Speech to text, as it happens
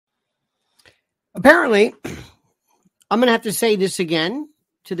Apparently, I'm going to have to say this again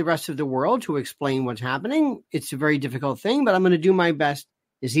to the rest of the world to explain what's happening. It's a very difficult thing, but I'm going to do my best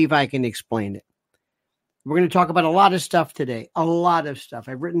to see if I can explain it. We're going to talk about a lot of stuff today, a lot of stuff.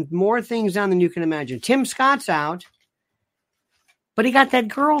 I've written more things down than you can imagine. Tim Scott's out, but he got that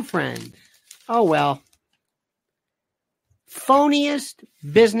girlfriend. Oh, well. Phoniest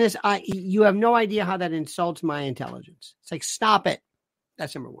business. You have no idea how that insults my intelligence. It's like, stop it.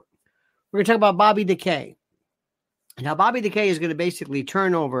 That's number one. We're going to talk about Bobby DeKay. And how Bobby DeKay is going to basically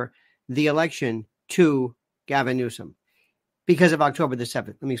turn over the election to Gavin Newsom because of October the 7th.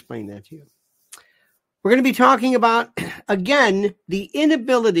 Let me explain that to you. We're going to be talking about, again, the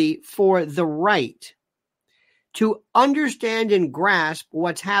inability for the right to understand and grasp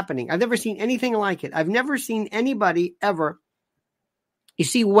what's happening. I've never seen anything like it. I've never seen anybody ever. You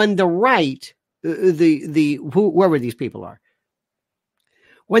see, when the right, whoever these people are,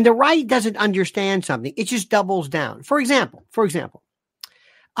 when the right doesn't understand something, it just doubles down. For example,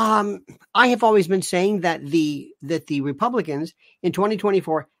 I have always been saying that the Republicans in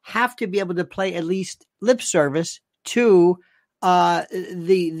 2024 have to be able to play at least lip service to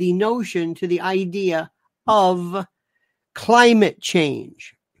the notion, to the idea of climate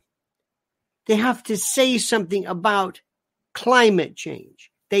change. They have to say something about climate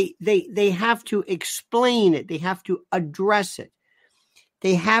change. They have to explain it. They have to address it.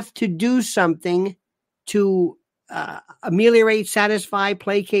 They have to do something to ameliorate, satisfy,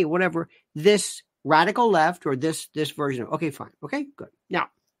 placate, whatever, this radical left or this version. Okay, fine. Okay, good. Now,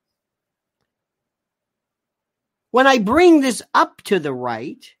 when I bring this up to the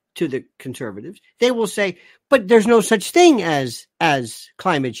right, to the conservatives, they will say, but there's no such thing as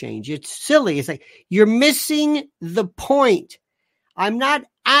climate change. It's silly. It's like, you're missing the point. I'm not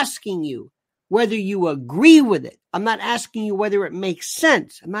asking you whether you agree with it. I'm not asking you whether it makes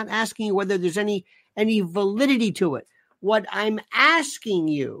sense. I'm not asking you whether there's any validity to it. What I'm asking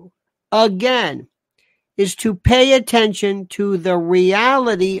you, again, is to pay attention to the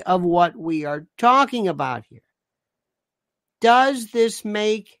reality of what we are talking about here. Does this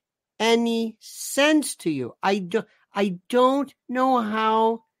make any sense to you? I don't know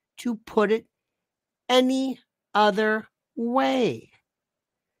how to put it any other way.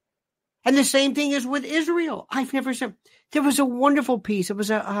 And the same thing is with Israel. I've never said, there was a wonderful piece. It was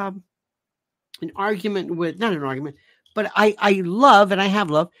an argument with, not an argument, but I love, and I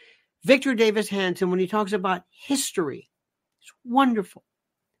have loved, Victor Davis Hanson when he talks about history. It's wonderful.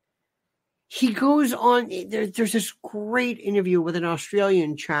 He goes on, there's this great interview with an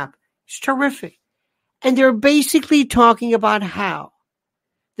Australian chap. It's terrific. And they're basically talking about how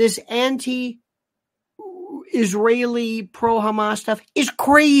this anti-Israeli pro-Hamas stuff is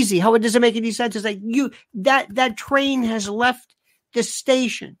crazy, how it doesn't make any sense. It's like that train has left the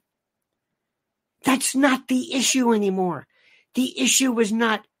station. That's not the issue anymore. The issue is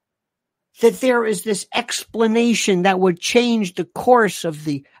not that there is this explanation that would change the course of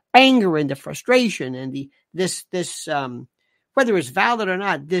the anger and the frustration and this whether it's valid or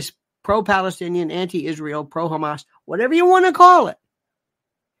not, this pro-Palestinian, anti-Israel, pro-Hamas, whatever you want to call it.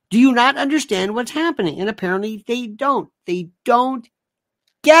 Do you not understand what's happening? And apparently they don't. They don't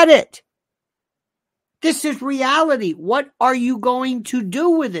get it. This is reality. What are you going to do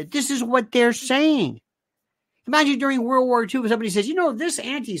with it? This is what they're saying. Imagine during World War II, somebody says, this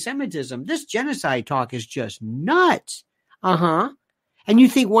anti-Semitism, this genocide talk is just nuts. And you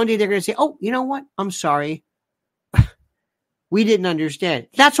think one day they're going to say, oh, you know what? I'm sorry. We didn't understand.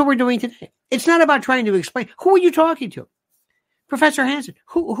 That's what we're doing today. It's not about trying to explain. Who are you talking to? Professor Hanson,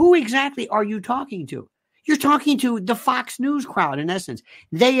 who exactly are you talking to? You're talking to the Fox News crowd, in essence.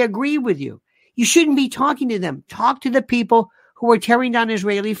 They agree with you. You shouldn't be talking to them. Talk to the people who are tearing down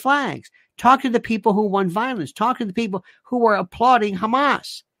Israeli flags. Talk to the people who want violence. Talk to the people who are applauding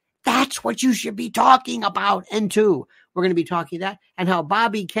Hamas. That's what you should be talking about. And two, we're going to be talking that and how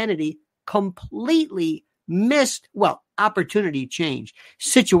Bobby Kennedy completely missed, opportunity changed,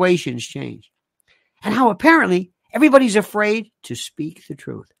 situations changed, and how apparently everybody's afraid to speak the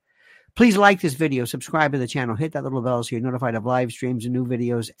truth. Please like this video, subscribe to the channel, hit that little bell so you're notified of live streams and new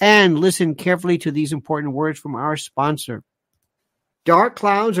videos, and listen carefully to these important words from our sponsor. Dark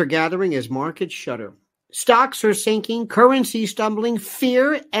clouds are gathering as markets shudder. Stocks are sinking, currency stumbling,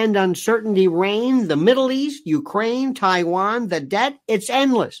 fear and uncertainty reign. The Middle East, Ukraine, Taiwan, the debt, it's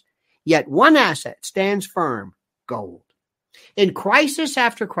endless. Yet one asset stands firm, gold. In crisis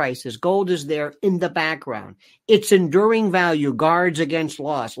after crisis, gold is there in the background. Its enduring value guards against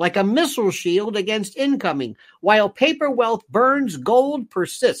loss, like a missile shield against incoming. While paper wealth burns, gold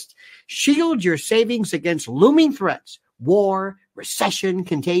persists. Shield your savings against looming threats. War, recession,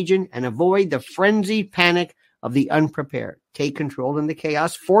 contagion, and avoid the frenzied panic of the unprepared. Take control in the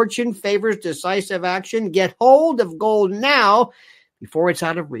chaos. Fortune favors decisive action. Get hold of gold now before it's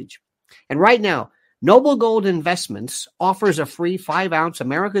out of reach. And right now, Noble Gold Investments offers a free 5-ounce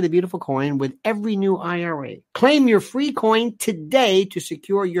America the Beautiful coin with every new IRA. Claim your free coin today to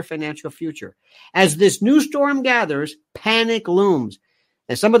secure your financial future. As this new storm gathers, panic looms.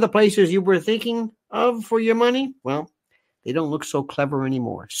 And some of the places you were thinking of for your money, well, they don't look so clever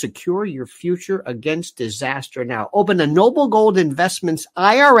anymore. Secure your future against disaster now. Open a Noble Gold Investments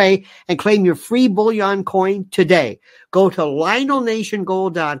IRA and claim your free bullion coin today. Go to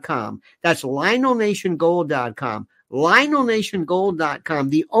LionelNationGold.com. That's LionelNationGold.com. LionelNationGold.com,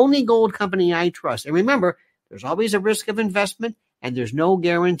 the only gold company I trust. And remember, there's always a risk of investment and there's no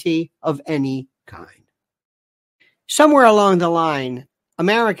guarantee of any kind. Somewhere along the line,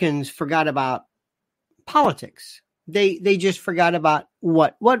 Americans forgot about politics. They just forgot about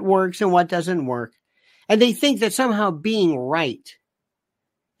what works and what doesn't work. And they think that somehow being right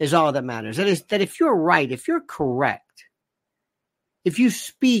is all that matters. That is, that if you're right, if you're correct, if you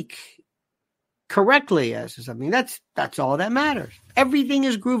speak correctly as to something, that's all that matters. Everything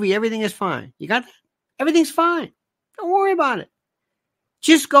is groovy. Everything is fine. You got that? Everything's fine. Don't worry about it.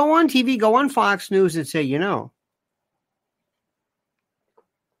 Just go on TV, go on Fox News and say,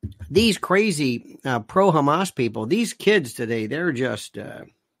 these crazy pro-Hamas people, these kids today, they're just, they're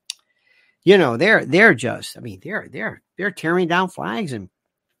tearing down flags, and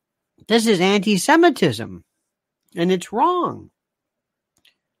this is anti-Semitism, and it's wrong.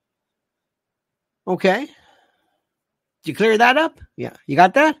 Okay, did you clear that up? Yeah, you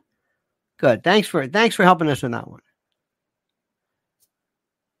got that? Good. Thanks for helping us with that one.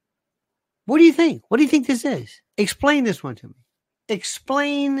 What do you think? What do you think this is? Explain this one to me.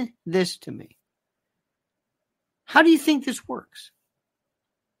 Explain this to me. How do you think this works?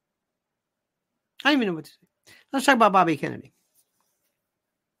 I don't even know what to say. Let's talk about Bobby Kennedy.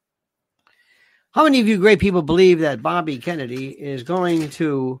 How many of you great people believe that Bobby Kennedy is going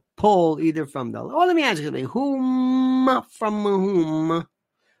to pull either from the... Well, let me ask you something. From whom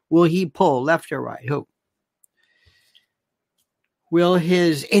will he pull, left or right? Who? Will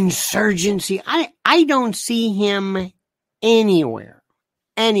his insurgency... I don't see him anywhere.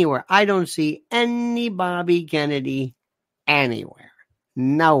 I don't see any Bobby Kennedy anywhere.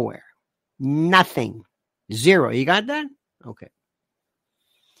 Nowhere. Nothing. Zero. You got that? Okay.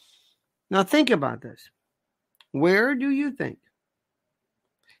 Now think about this. Where do you think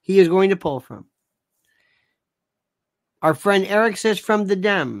he is going to pull from? Our friend Eric says from the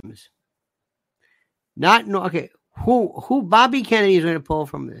Dems. Who Bobby Kennedy is going to pull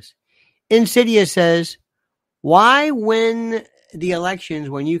from this? Insidious says, why win the elections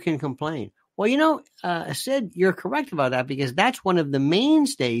when you can complain? Well, Sid, you're correct about that, because that's one of the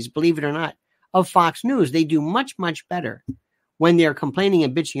mainstays, believe it or not, of Fox News. They do much, much better when they're complaining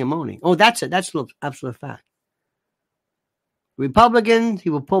and bitching and moaning. Oh, that's it. That's an absolute fact. Republicans, he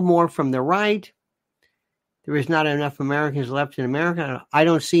will pull more from the right. There is not enough Americans left in America. I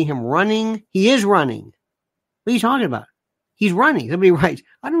don't see him running. He is running. What are you talking about? He's running. Somebody writes,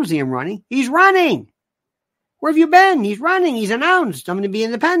 I don't see him running. He's running. Where have you been? He's running. He's announced, I'm going to be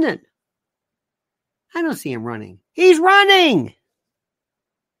independent. I don't see him running. He's running. What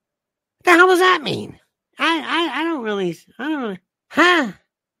the hell does that mean? I don't really.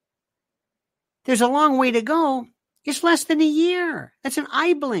 There's a long way to go. It's less than a year. That's an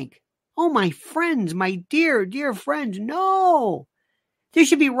eye blink. Oh, my friends, my dear, dear friends. No. This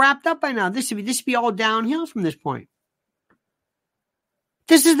should be wrapped up by now. This should be all downhill from this point.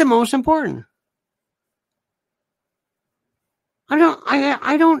 This is the most important. I don't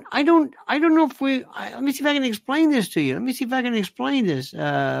know if let me see if I can explain this to you. Let me see if I can explain this,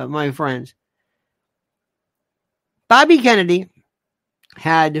 my friends. Bobby Kennedy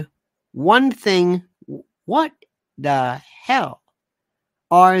had one thing. What the hell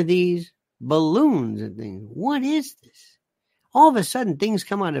are these balloons and things? What is this? All of a sudden, things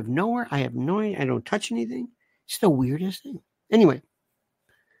come out of nowhere. I have no idea. I don't touch anything. It's the weirdest thing. Anyway,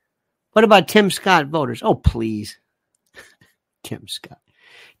 what about Tim Scott voters? Oh, please. Tim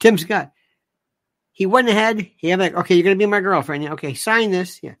Scott. He went ahead. He had like, okay, you're going to be my girlfriend. Yeah, okay, sign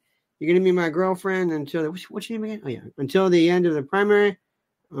this. Yeah. You're going to be my girlfriend until, what's your name again? Oh, yeah. Until the end of the primary.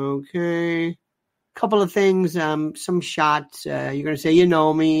 Okay. Couple of things, some shots. You're going to say, you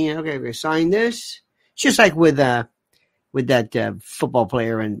know me. Okay, we're going to sign this. It's just like with that football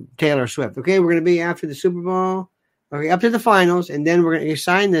player and Taylor Swift. Okay, we're going to be after the Super Bowl. Okay, up to the finals, and then we're going to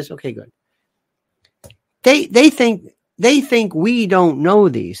sign this. Okay, good. They think They think we don't know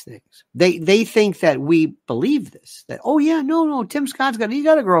these things. They think that we believe this. That, oh yeah, no, Tim Scott's he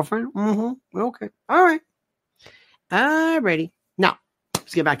got a girlfriend. Mm-hmm. Okay. All right. All righty. Now,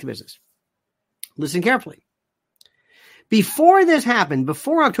 let's get back to business. Listen carefully. Before this happened,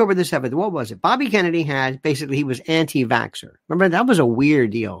 before October the 7th, what was it? Bobby Kennedy he was anti-vaxxer. Remember, that was a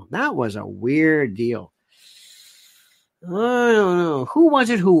weird deal. I don't know. Who was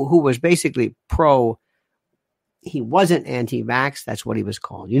it who was basically pro? He wasn't anti-vax. That's what he was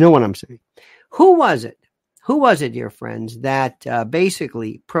called. You know what I'm saying? Who was it? Who was it, dear friends, that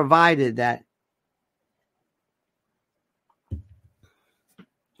basically provided that?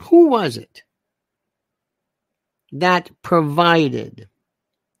 Who was it that provided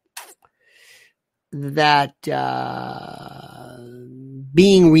that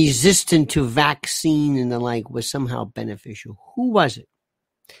being resistant to vaccine and the like was somehow beneficial? Who was it?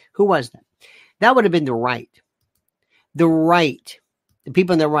 Who was that? That would have been the right. The right, the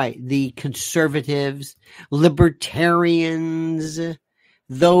people on the right, the conservatives, libertarians,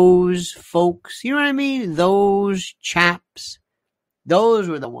 those folks, you know what I mean? Those chaps, those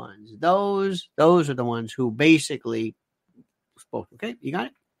were the ones. Those are the ones who basically spoke. Okay, you got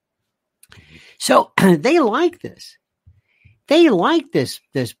it? So they like this. They like this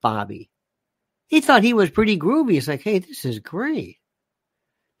Bobby. He thought he was pretty groovy. It's like, hey, this is great.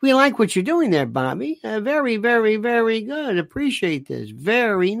 We like what you're doing there, Bobby. Very, very, very good. Appreciate this.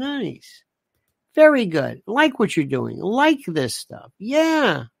 Very nice. Very good. Like what you're doing. Like this stuff.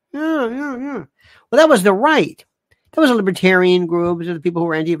 Yeah. Well, that was the right. That was a libertarian group. Those are the people who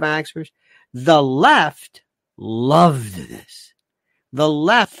were anti-vaxxers. The left loved this. The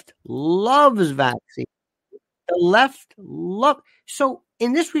left loves vaccine. The left loved. So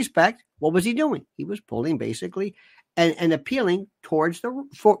in this respect, what was he doing? He was pulling basically and appealing towards the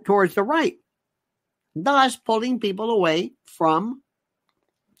right, thus pulling people away from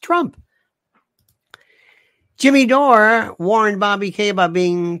Trump. Jimmy Dore warned Bobby K about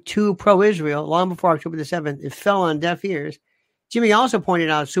being too pro-Israel long before October the 7th. It fell on deaf ears. Jimmy also pointed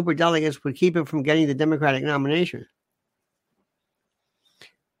out superdelegates would keep him from getting the Democratic nomination.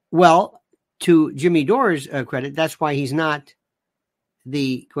 Well, to Jimmy Dore's credit, that's why he's not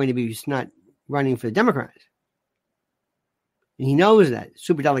he's not running for the Democrats. And he knows that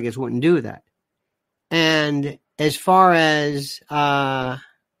superdelegates wouldn't do that. And as far as about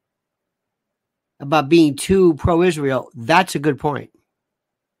being too pro-Israel, that's a good point.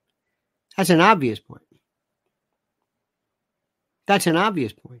 That's an obvious point. That's an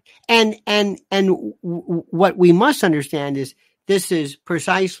obvious point. And what we must understand is this is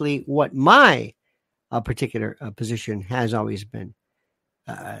precisely what my particular position has always been.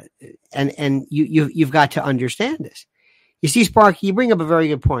 And you've got to understand this. You see, Sparky, you bring up a very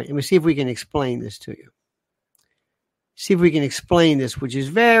good point. Let me see if we can explain this to you. See if we can explain this, which is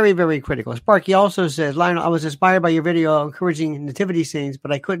very, very critical. Sparky also says, Lionel, I was inspired by your video encouraging nativity scenes,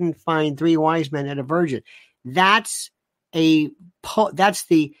 but I couldn't find 3 wise men and a virgin. That is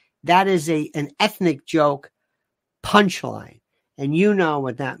an ethnic joke punchline. And you know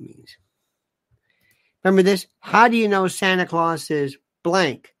what that means. Remember this? How do you know Santa Claus is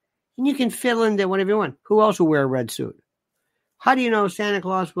blank? And you can fill in there whatever you want. Who else will wear a red suit? How do you know Santa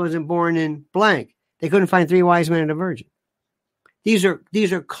Claus wasn't born in blank? They couldn't find 3 wise men and a virgin. These are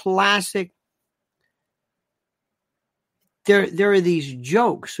classic. There are these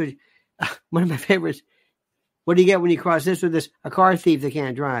jokes. One of my favorites. What do you get when you cross this with this? A car thief that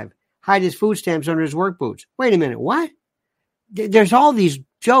can't drive. Hide his food stamps under his work boots. Wait a minute. What? There's all these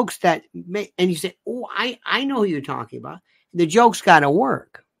jokes that make, and you say, oh, I know who you're talking about. The joke's got to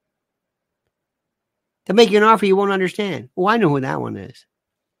work. To make you an offer you won't understand. Oh, I know who that one is.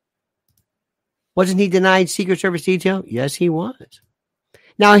 Wasn't he denied Secret Service detail? Yes, he was.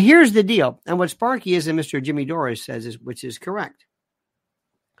 Now, here's the deal. And what Sparky is and Mr. Jimmy Doris says, which is correct.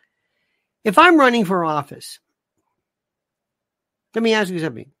 If I'm running for office, let me ask you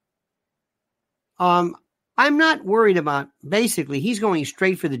something. I'm not worried about, basically, he's going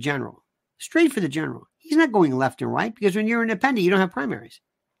straight for the general. Straight for the general. He's not going left and right because when you're independent, you don't have primaries.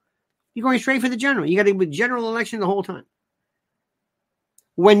 You're going straight for the general. You got to do a general election the whole time.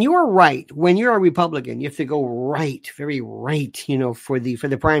 When you're right, when you're a Republican, you have to go right, very right, for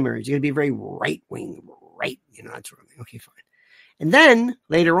the primaries. You got to be very right wing, right, that sort of thing. Okay, fine. And then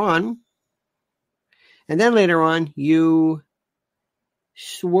later on, you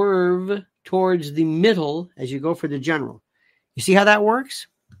swerve towards the middle as you go for the general. You see how that works?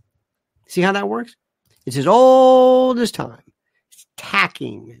 See how that works? It's as old as time. It's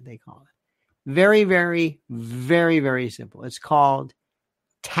tacking, they call it. Very, very, very, very simple. It's called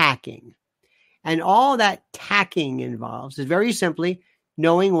tacking. And all that tacking involves is very simply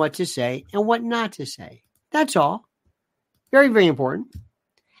knowing what to say and what not to say. That's all. Very, very important.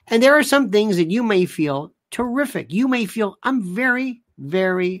 And there are some things that you may feel terrific. You may feel, I'm very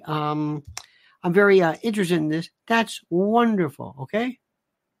interested in this. That's wonderful. Okay.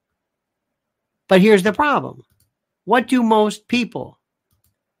 But here's the problem. What do most people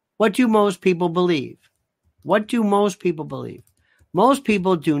believe? What do most people believe? Most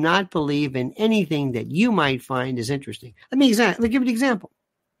people do not believe in anything that you might find is interesting. Let me give you an example.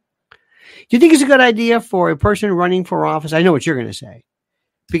 Do you think it's a good idea for a person running for office? I know what you're going to say,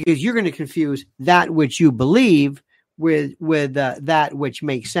 because you're going to confuse that which you believe with that which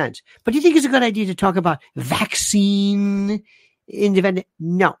makes sense. But do you think it's a good idea to talk about vaccine independent?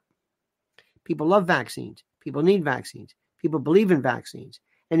 No. People love vaccines. People need vaccines. People believe in vaccines.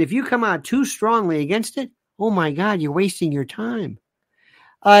 And if you come out too strongly against it, oh my God, you're wasting your time.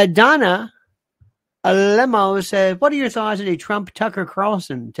 Donna Lemo says, what are your thoughts on a Trump-Tucker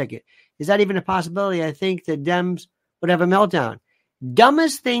Carlson ticket? Is that even a possibility? I think the Dems would have a meltdown.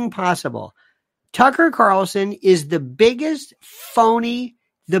 Dumbest thing possible. Tucker Carlson is the biggest phony,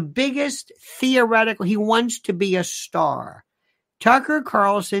 the biggest theoretical. He wants to be a star. Tucker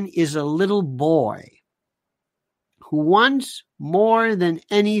Carlson is a little boy who wants more than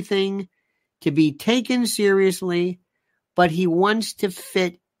anything to be taken seriously, but he wants to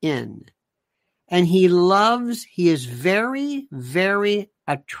fit in. And he is very, very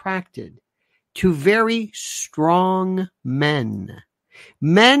attracted to very strong men.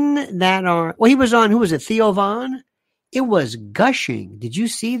 Men that are, he was on, who was it, Theo Von? It was gushing. Did you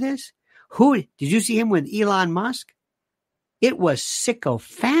see this? Did you see him with Elon Musk? It was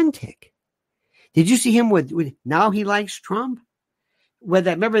sycophantic. Did you see him with now he likes Trump?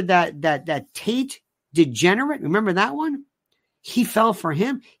 Remember that Tate degenerate? Remember that one? He fell for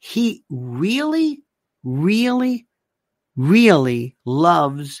him. He really, really, really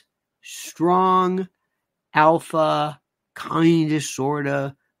loves strong, alpha, kind of, sort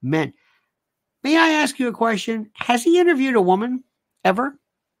of men. May I ask you a question? Has he interviewed a woman ever?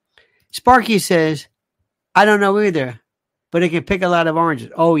 Sparky says, I don't know either, but it can pick a lot of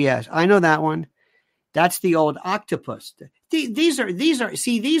oranges. Oh, yes, I know that one. That's the old octopus. These are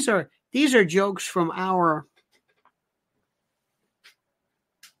jokes from our.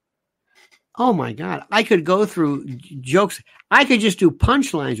 Oh my God. I could go through jokes. I could just do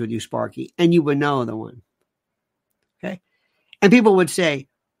punchlines with you, Sparky, and you would know the one. Okay. And people would say,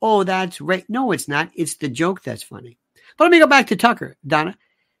 oh, that's right. No, it's not. It's the joke that's funny. But let me go back to Tucker, Donna.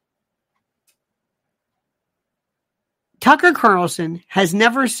 Tucker Carlson has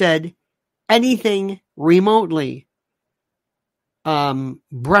never said anything remotely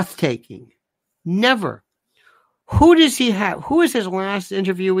breathtaking. Never. Who does he have? Who is his last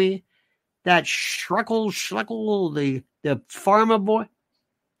interviewee? That Schleckel, the pharma boy?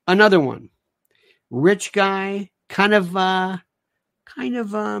 Another one. Rich guy, kind of,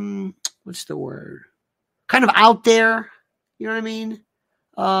 what's the word? Kind of out there. You know what I mean?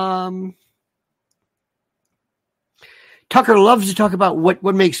 Tucker loves to talk about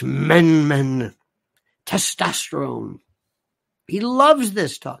what makes men. Testosterone. He loves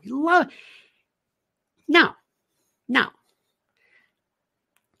this talk. No.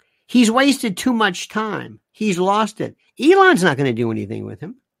 He's wasted too much time. He's lost it. Elon's not going to do anything with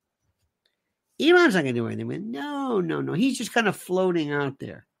him. No. He's just kind of floating out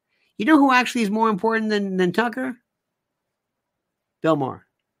there. You know who actually is more important than Tucker? Bill Maher.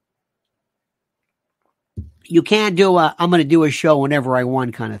 You can't do I'm going to do a show whenever I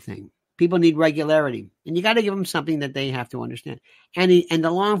want kind of thing. People need regularity, and you got to give them something that they have to understand. And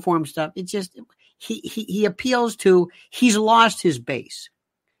the long form stuff, it's just he appeals to. He's lost his base.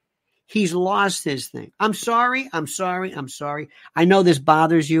 He's lost his thing. I'm sorry. I know this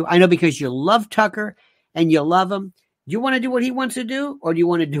bothers you. I know because you love Tucker and you love him. Do you want to do what he wants to do, or do you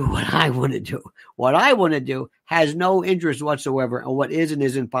want to do what I want to do? What I want to do has no interest whatsoever in what is and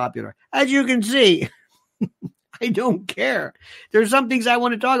isn't popular. As you can see, I don't care. There's some things I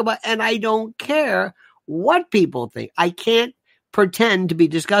want to talk about, and I don't care what people think. I can't pretend to be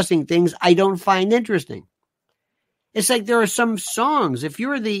discussing things I don't find interesting. It's like there are some songs. If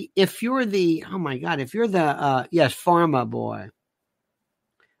you're the pharma boy.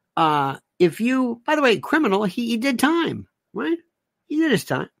 By the way, criminal, he did time, right? He did his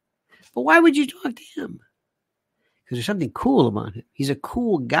time. But why would you talk to him? Because there's something cool about him. He's a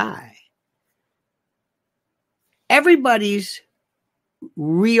cool guy. Everybody's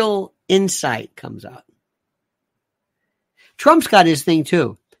real insight comes out. Trump's got his thing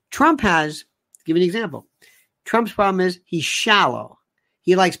too. Trump has, give you an example. Trump's problem is he's shallow.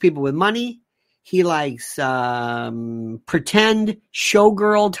 He likes people with money. He likes pretend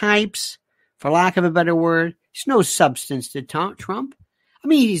showgirl types, for lack of a better word. There's no substance to Trump. I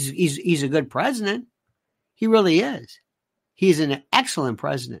mean, he's a good president. He really is. He's an excellent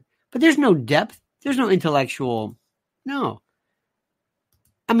president. But there's no depth. There's no intellectual. No.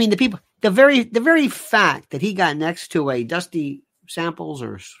 I mean, the very fact that he got next to a Dusty Samples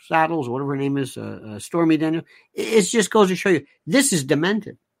or Saddles or whatever her name is, Stormy Daniels, it just goes to show you this is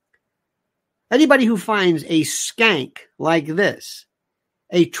demented. Anybody who finds a skank like this,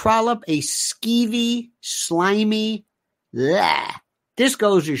 a trollop, a skeevy, slimy, this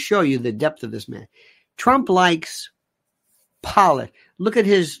goes to show you the depth of this man. Trump likes polish. Look at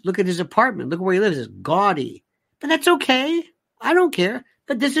his apartment. Look where he lives. It's gaudy. But that's okay. I don't care.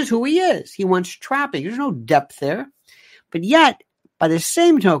 But this is who he is. He wants trapping. There's no depth there. But yet, by the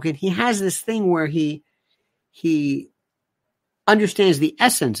same token, he has this thing where he understands the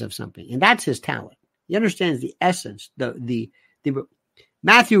essence of something, and that's his talent. He understands the essence. The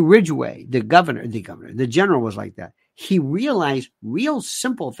Matthew Ridgway, the general was like that. He realized real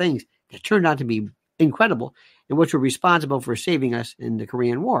simple things that turned out to be incredible and which were responsible for saving us in the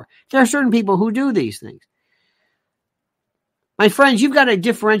Korean War. There are certain people who do these things. My friends, you've got to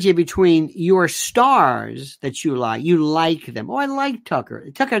differentiate between your stars that you like. You like them. Oh, I like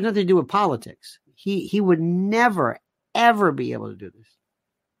Tucker. Tucker has nothing to do with politics. He would never, ever be able to do this.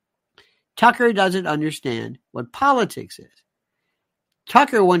 Tucker doesn't understand what politics is.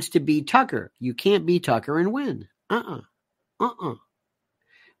 Tucker wants to be Tucker. You can't be Tucker and win.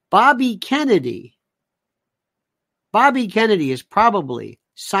 Bobby Kennedy is probably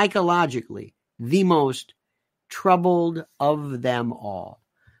psychologically the most troubled of them all.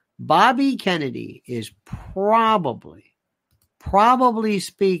 Bobby Kennedy is probably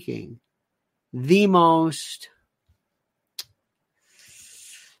speaking, the most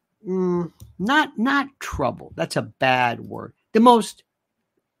not troubled. That's a bad word. The most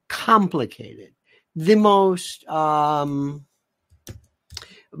complicated, the most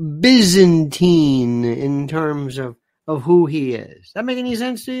Byzantine in terms of who he is. That make any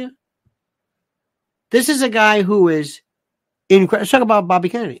sense to you? This is a guy who is incredible. Let's talk about Bobby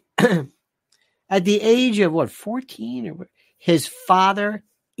Kennedy. At the age of 14 or what? His father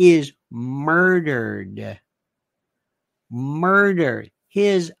is murdered.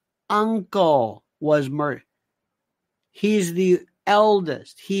 His uncle was murdered. He's the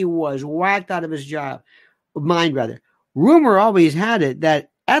eldest. He was whacked out of his mind. Rumor always had it that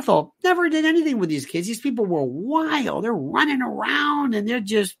Ethel never did anything with these kids. These people were wild. They're running around and they're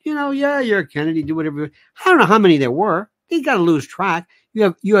just, you're Kennedy, do whatever. I don't know how many there were. They got to lose track.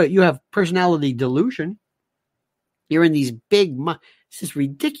 You have personality delusion. You're in these big, this is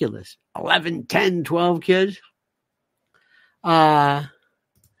ridiculous. 11, 10, 12 kids.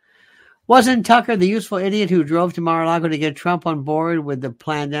 Wasn't Tucker the useful idiot who drove to Mar-a-Lago to get Trump on board with the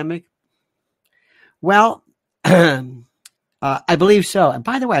pandemic? Well, I believe so. And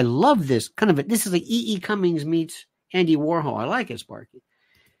by the way, I love this this is like E.E. Cummings meets Andy Warhol. I like it, Sparky.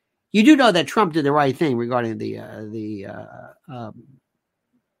 You do know that Trump did the right thing regarding the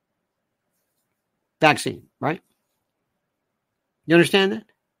vaccine, right? You understand that?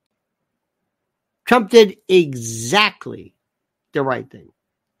 Trump did exactly the right thing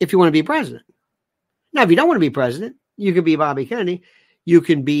if you want to be president. Now, if you don't want to be president, you can be Bobby Kennedy. You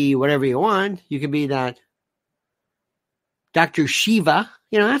can be whatever you want. You can be that Dr. Shiva.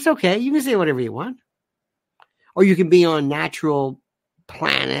 That's okay. You can say whatever you want. Or you can be on Natural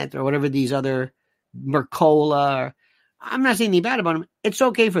Planet or whatever these other Mercola. I'm not saying anything bad about them. It's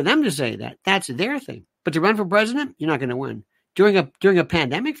okay for them to say that. That's their thing. But to run for president, you're not going to win. During a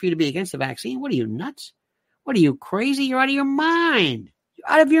pandemic, for you to be against the vaccine, what are you, nuts? What are you, crazy? You're out of your mind. You're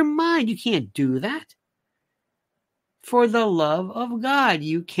out of your mind. You can't do that. For the love of God,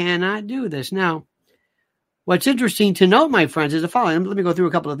 you cannot do this. Now, what's interesting to note, my friends, is the following. Let me go through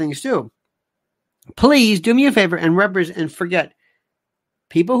a couple of things too. Please do me a favor and forget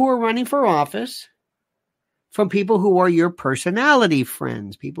people who are running for office from people who are your personality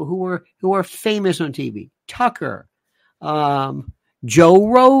friends, people who are famous on TV. Tucker, Joe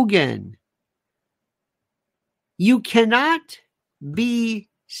Rogan. You cannot be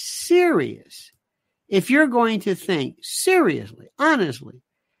serious if you're going to think seriously, honestly,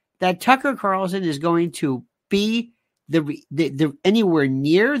 that Tucker Carlson is going to be the anywhere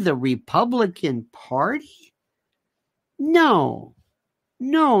near the Republican Party? No.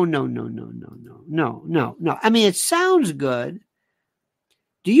 I mean, it sounds good.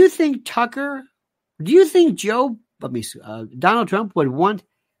 Do you think Donald Trump would want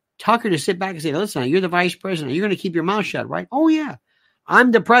Tucker to sit back and say, listen, you're the vice president. You're going to keep your mouth shut, right? Oh, yeah.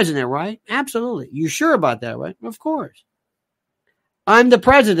 I'm the president, right? Absolutely. You sure about that, right? Of course. I'm the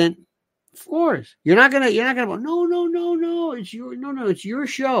president. Of course. You're not gonna no. It's your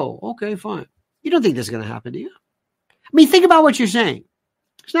show. Okay, fine. You don't think this is gonna happen, do you? I mean, think about what you're saying.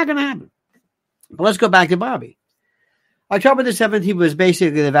 It's not gonna happen. But let's go back to Bobby. October the 17th was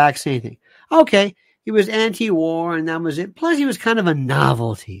basically the vaccine thing. Okay, he was anti-war, and that was it. Plus, he was kind of a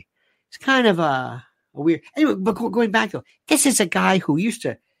novelty. It's kind of a weird. Anyway, but going back though, this is a guy who used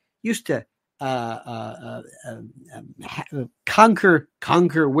to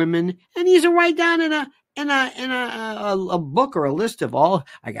conquer women, and he's write down in a book or a list of all.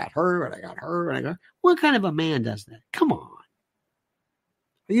 I got her, and I got her, and I got her. What kind of a man does that? Come on,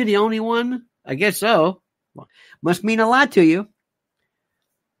 are you the only one? I guess so. Well, must mean a lot to you.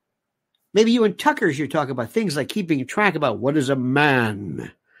 Maybe you and Tucker should talk about things like keeping track about what is a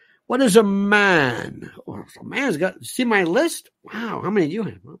man. What is a man? Oh, a man's got. See my list? Wow, how many do you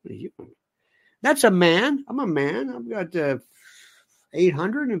have? That's a man. I'm a man. I've got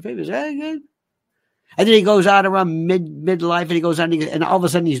 800 in favor. Is that good? And then he goes out around midlife, and he goes on, and all of a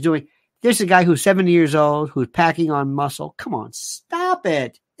sudden he's doing. There's a guy who's 70 years old who's packing on muscle. Come on, stop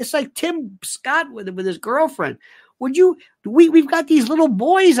it. It's like Tim Scott with his girlfriend. Would you? We've got these little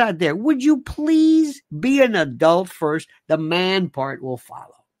boys out there. Would you please be an adult first? The man part will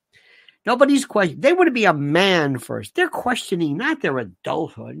follow. Nobody's questioning. They want to be a man first. They're questioning not their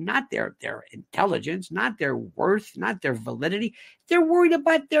adulthood, not their intelligence, not their worth, not their validity. They're worried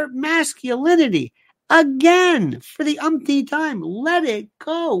about their masculinity. Again, for the umpteenth time, let it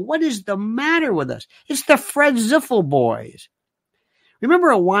go. What is the matter with us? It's the Fred Ziffel boys. Remember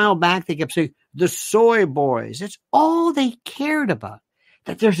a while back they kept saying, the soy boys. That's all they cared about.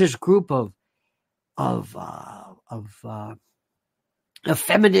 That there's this group of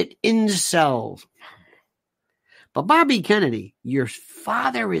effeminate incels. But Bobby Kennedy, your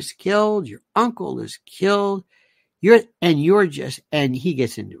father is killed, your uncle is killed, and he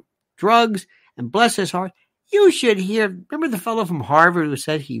gets into drugs, and bless his heart, you should hear, remember the fellow from Harvard who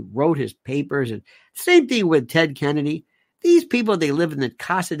said he wrote his papers, and same thing with Ted Kennedy. These people, they live in the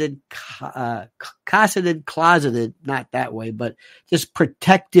closeted, not that way, but this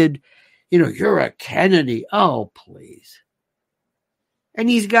protected, you're a Kennedy. Oh, please. And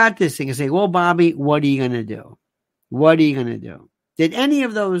he's got this thing and say, well, Bobby, what are you going to do? What are you going to do? Did any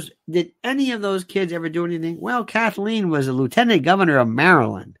of those kids ever do anything? Well, Kathleen was a lieutenant governor of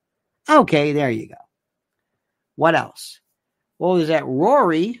Maryland. Okay, there you go. What else? Well, there's that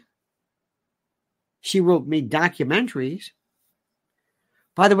Rory. She made documentaries.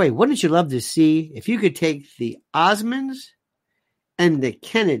 By the way, wouldn't you love to see if you could take the Osmonds and the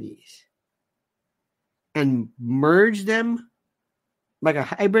Kennedys and merge them like a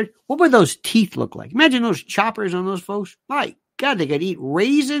hybrid? What would those teeth look like? Imagine those choppers on those folks. My God, they could eat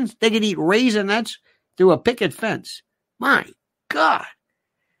raisins. They could eat raisinets through a picket fence. My God.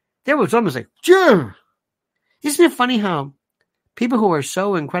 There was almost like, Jim. Isn't it funny how people who are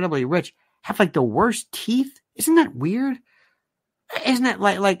so incredibly rich have like the worst teeth? Isn't that weird? Isn't that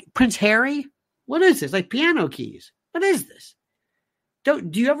like Prince Harry? What is this? Like piano keys. What is this? Do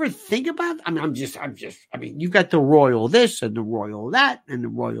you ever think about it? I mean, you've got the royal this and the royal that and the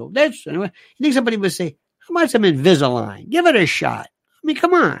royal this. Anyway, you think somebody would say, how about some Invisalign? Give it a shot. I mean,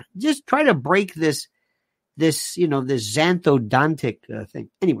 come on. Just try to break this xanthodontic thing.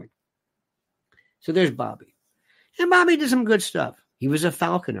 Anyway, so there's Bobby. And Bobby did some good stuff. He was a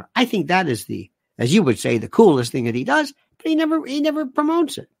falconer. I think that is as you would say, the coolest thing that he does, but he never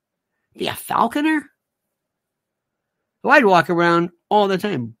promotes it. Be a falconer? Well, I'd walk around all the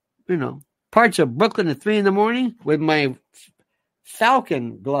time, parts of Brooklyn at 3 a.m. with my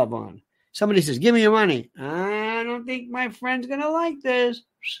falcon glove on. Somebody says, give me your money. I don't think my friend's going to like this.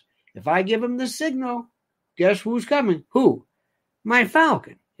 If I give him the signal, guess who's coming? Who? My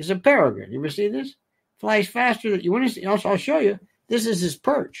falcon. It's a peregrine. You ever see this? Flies faster than you want to see. I'll show you. This is his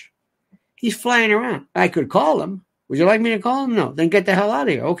perch. He's flying around. I could call him. Would you like me to call him? No. Then get the hell out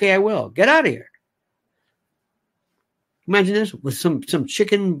of here. Okay, I will. Get out of here. Imagine this with some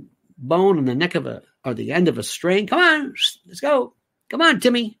chicken bone on the neck or the end of a string. Come on, let's go. Come on,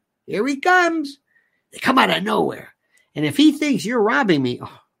 Timmy. Here he comes. They come out of nowhere. And if he thinks you're robbing me,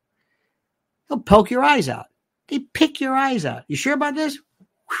 he'll poke your eyes out. They pick your eyes out. You sure about this?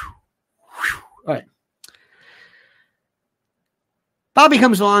 All right. Bobby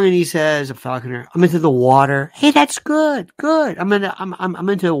comes along and he says, a falconer, I'm into the water. Hey, that's good. Good. I'm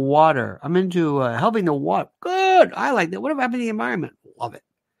into water. I'm into helping the water. Good. I like that. Whatever happened to the environment? Love it.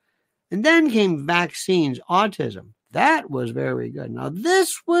 And then came vaccines, autism. That was very good. Now,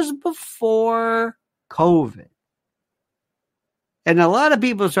 this was before COVID. And a lot of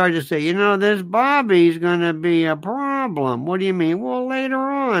people started to say, this Bobby's going to be a problem. What do you mean? Well, later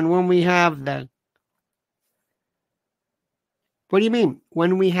on when we have the... What do you mean?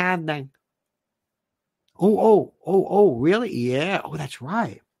 When we have the... Oh, really? Yeah. Oh, that's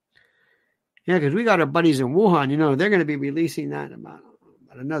right. Yeah, because we got our buddies in Wuhan, they're going to be releasing that in about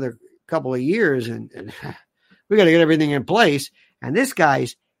another couple of years. And we got to get everything in place. And this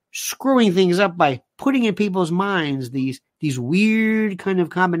guy's screwing things up by putting in people's minds these weird kind of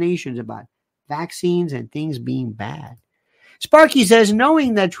combinations about vaccines and things being bad. Sparky says,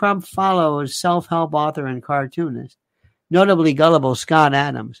 knowing that Trump follows self-help author and cartoonist, notably gullible Scott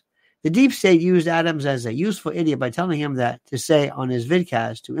Adams, the deep state used Adams as a useful idiot by telling him that to say on his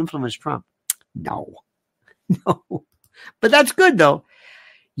vidcast to influence Trump. No. But that's good, though.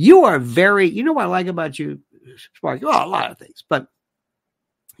 You are very, what I like about you, Sparky? Well, a lot of things, but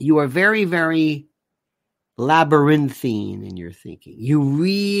you are very, very labyrinthine in your thinking. You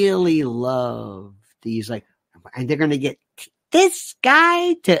really love these, and they're going to get this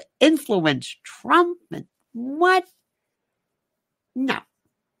guy to influence Trump, and what? No.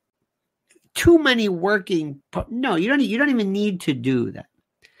 Too many working. No, you don't even need to do that.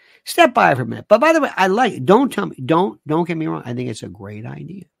 Step by for a minute. But by the way, I like it. Don't tell me. Don't get me wrong. I think it's a great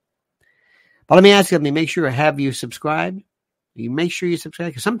idea. But let me ask you something. Make sure, have you subscribed? You make sure you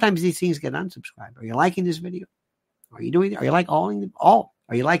subscribe, because sometimes these things get unsubscribed. Are you liking this video? Are you doing? Are you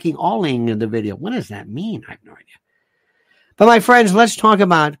Are you liking alling the video? What does that mean? I have no idea. But my friends, let's talk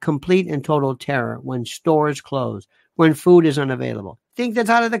about complete and total terror when stores close, when food is unavailable. Think that's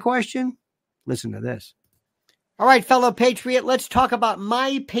out of the question? Listen to this. All right, fellow patriot, let's talk about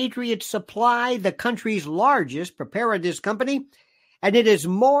My Patriot Supply, the country's largest preparedness company. And it is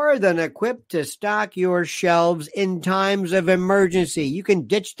more than equipped to stock your shelves in times of emergency. You can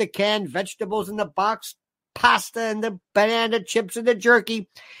ditch the canned vegetables in the box, pasta and the banana chips and the jerky.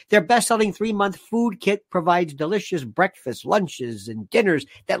 Their best-selling 3-month food kit provides delicious breakfasts, lunches, and dinners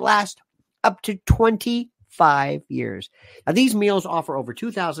that last up to 25 years. Now, these meals offer over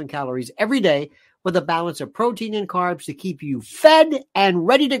 2,000 calories every day, with a balance of protein and carbs to keep you fed and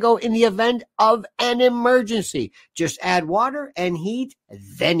ready to go in the event of an emergency. Just add water and heat,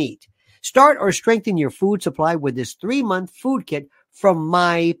 then eat. Start or strengthen your food supply with this 3-month food kit from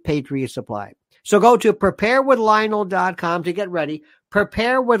My Patriot Supply. So go to preparewithlionel.com to get ready.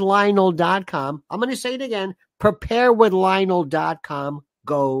 Preparewithlionel.com. I'm going to say it again. Preparewithlionel.com.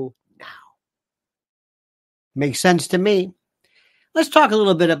 Go now. Makes sense to me. Let's talk a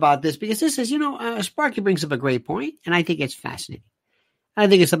little bit about this, because this is, Sparky brings up a great point, and I think it's fascinating. I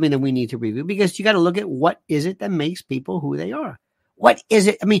think it's something that we need to review, because you got to look at what is it that makes people who they are. What is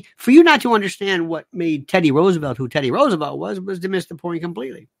it? I mean, for you not to understand what made Teddy Roosevelt who Teddy Roosevelt was to miss the point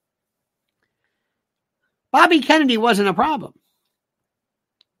completely. Bobby Kennedy wasn't a problem.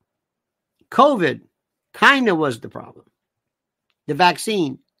 COVID kind of was the problem. The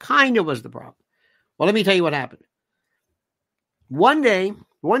vaccine kind of was the problem. Well, let me tell you what happened. One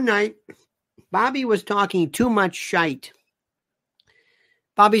night, Bobby was talking too much shite.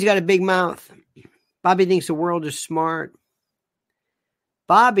 Bobby's got a big mouth. Bobby thinks the world is smart.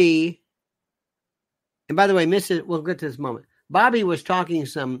 Bobby, and by the way, we'll get to this moment. Bobby was talking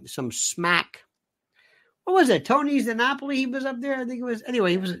some smack. What was it? Tony's the Napoli? He was up there. I think it was.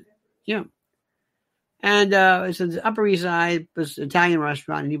 Anyway, he was, And it's the Upper East Side, it was an Italian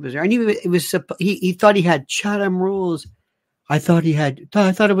restaurant, and he was there. And he thought he had Chatham rules. I thought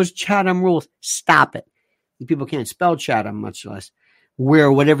it was Chatham rules. Stop it. People can't spell Chatham, much less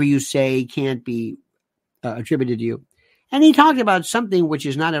where whatever you say can't be attributed to you. And he talked about something which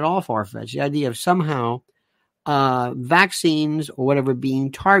is not at all far-fetched, the idea of somehow vaccines or whatever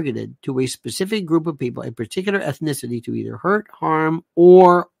being targeted to a specific group of people, a particular ethnicity, to either hurt, harm,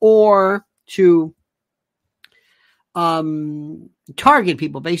 or to target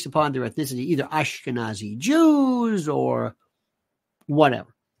people based upon their ethnicity, either Ashkenazi Jews or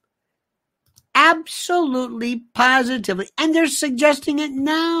whatever. Absolutely, positively. And they're suggesting it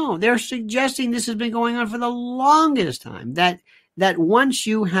now. They're suggesting this has been going on for the longest time, that once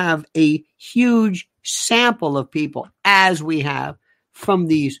you have a huge sample of people, as we have from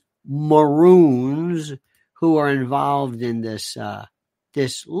these maroons who are involved in this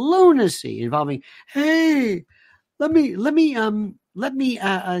lunacy involving, hey, let me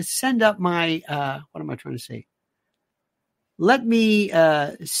send up my what am I trying to say? Let me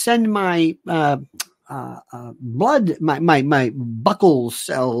send my blood, my buccal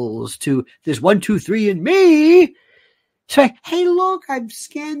cells to this 123andMe. So, hey, look, I'm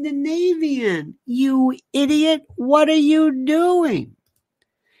Scandinavian. You idiot. What are you doing?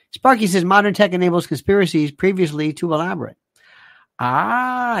 Sparky says modern tech enables conspiracies previously too elaborate.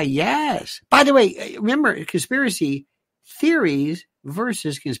 Yes. By the way, remember, conspiracy theories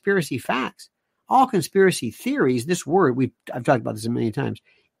versus conspiracy facts. All conspiracy theories, this word, I've talked about this many times,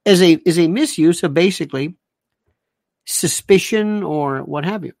 is a misuse of basically suspicion or what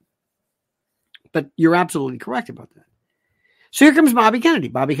have you. But you're absolutely correct about that. So here comes Bobby Kennedy.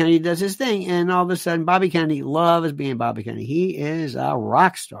 Bobby Kennedy does his thing, and all of a sudden, Bobby Kennedy loves being Bobby Kennedy. He is a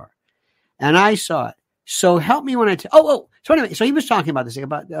rock star. And I saw it. So help me when I so anyway, so he was talking about this thing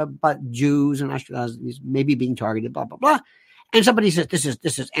about Jews and Ashkenazis maybe being targeted, blah, blah, blah. And somebody says, this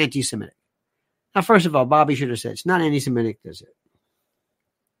is anti-Semitic. Now, first of all, Bobby should have said, it's not anti-Semitic, does it?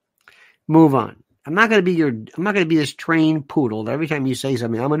 Move on. I'm not going to be this trained poodle that every time you say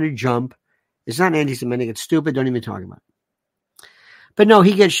something, I'm going to jump. It's not anti-Semitic. It's stupid. Don't even talk about it. But no,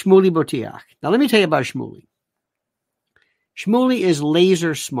 he gets Shmuley Boteach. Now, let me tell you about Shmuley. Shmuley is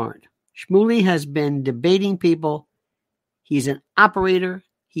laser smart. Shmuley has been debating people. He's an operator.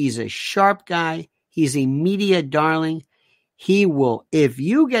 He's a sharp guy. He's a media darling. He will, if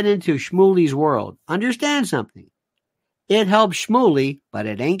you get into Shmuley's world, understand something. It helps Shmuley, but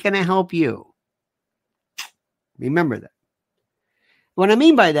it ain't going to help you. Remember that. What I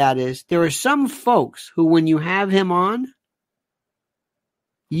mean by that is there are some folks who, when you have him on,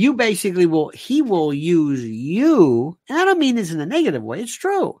 you basically he will use you. And I don't mean this in a negative way. It's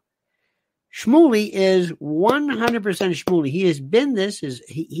true. Shmuley is 100% Shmuley. He has been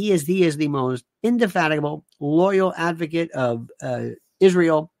he is the most indefatigable, loyal advocate of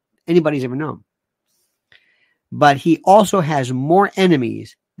Israel anybody's ever known. But he also has more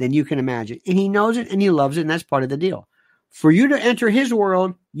enemies than you can imagine. And he knows it and he loves it, and that's part of the deal. For you to enter his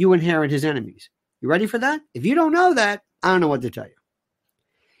world, you inherit his enemies. You ready for that? If you don't know that, I don't know what to tell you.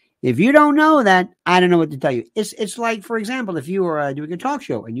 If you don't know that, I don't know what to tell you. It's like, for example, if you are doing a talk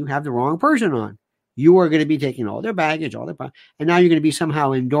show and you have the wrong person on, you are going to be taking all their baggage, and now you're going to be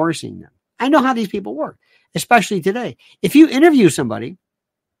somehow endorsing them. I know how these people work, especially today. If you interview somebody,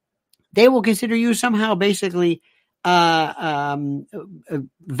 they will consider you somehow basically validating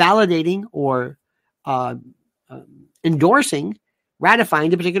or endorsing, ratifying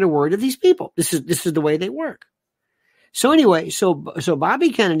the particular word of these people. This is the way they work. So anyway, so Bobby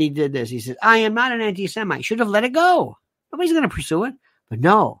Kennedy did this. He said, I am not an anti-Semite. Should have let it go. Nobody's going to pursue it. But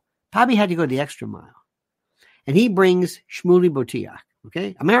no, Bobby had to go the extra mile. And he brings Shmuley Boteach,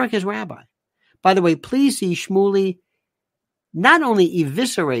 okay? America's rabbi. By the way, please see Shmuley not only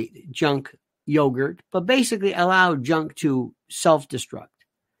eviscerate junk yogurt, but basically allow junk to self-destruct.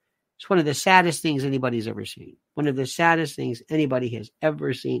 It's one of the saddest things anybody's ever seen. One of the saddest things anybody has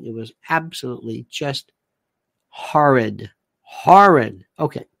ever seen. It was absolutely just horrid.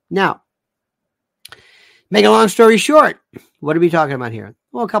 Okay, now, make a long story short, what are we talking about here?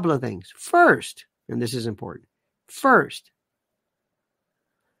 Well, a couple of things. First, and this is important. First,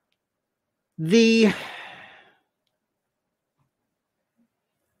 the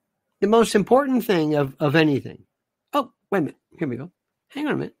most important thing of anything. Oh, wait a minute. Here we go. Hang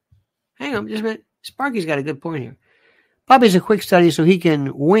on a minute. Just a minute. Sparky's got a good point here. Bobby's a quick study, so he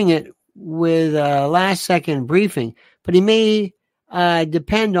can wing it with a last-second briefing, but he may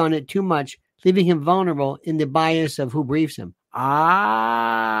depend on it too much, leaving him vulnerable in the bias of who briefs him.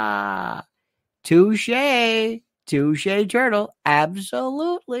 Touche, turtle,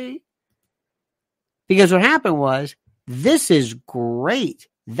 absolutely. Because what happened was, this is great.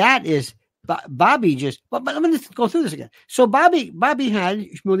 That is, Bobby just, but let me just go through this again. So Bobby had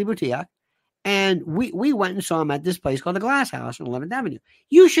Shmuley Boteach, and we went and saw him at this place called the Glass House on 11th Avenue.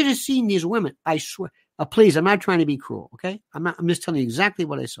 You should have seen these women. I swear. Please, I'm not trying to be cruel, okay? I'm just telling you exactly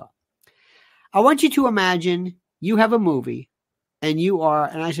what I saw. I want you to imagine you have a movie, and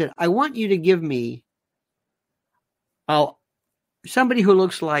I said, I want you to give me somebody who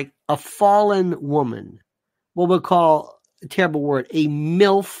looks like a fallen woman, what we'll call, a terrible word, a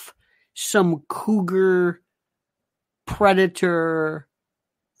MILF, some cougar, predator,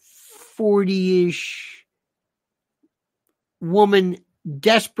 40-ish woman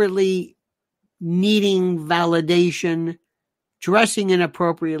desperately needing validation, dressing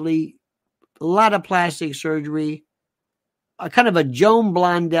inappropriately, a lot of plastic surgery, a kind of a Joan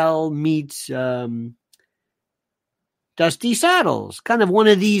Blondell meets Dusty Saddles, kind of one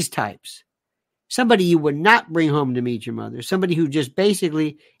of these types. Somebody you would not bring home to meet your mother. Somebody who just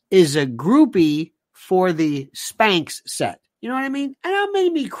basically is a groupie for the Spanx set. You know what I mean? I don't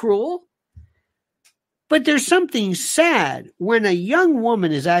mean to be cruel, but there's something sad when a young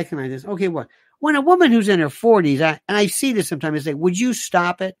woman is acting like this. Okay, what? When a woman who's in her 40s, and I see this sometimes, I say, would you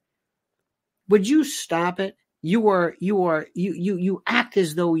stop it? Would you stop it? You act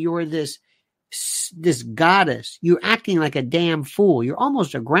as though you're this this goddess. You're acting like a damn fool. You're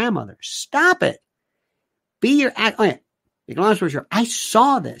almost a grandmother. Stop it. Be your act. Oh, yeah. Make a long story short, I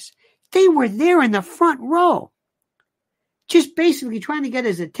saw this. They were there in the front row, just basically trying to get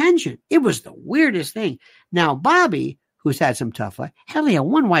his attention. It was the weirdest thing. Now, Bobby, who's had some tough life, hell yeah,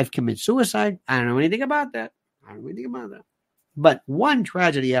 one wife commits suicide. I don't know anything about that. But one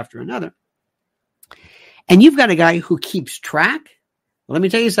tragedy after another. And you've got a guy who keeps track. Well, let me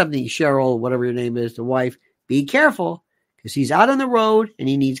tell you something, Cheryl, whatever your name is, the wife. Be careful, because he's out on the road and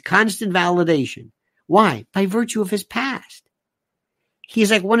he needs constant validation. Why? By virtue of his past.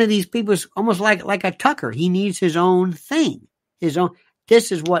 He's like one of these people, almost like a Tucker. He needs his own thing.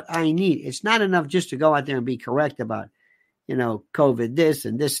 This is what I need. It's not enough just to go out there and be correct about, COVID, this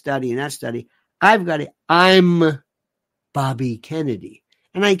and this study and that study. I'm Bobby Kennedy.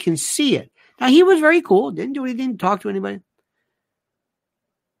 And I can see it. Now, he was very cool. Didn't do anything, talk to anybody.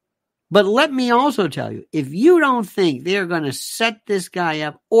 But let me also tell you, if you don't think they're going to set this guy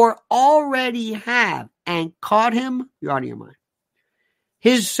up or already have and caught him, you're out of your mind.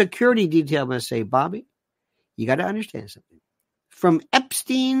 His security detail must say, Bobby, you got to understand something. From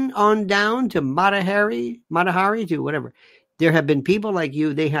Epstein on down to Matahari to whatever, there have been people like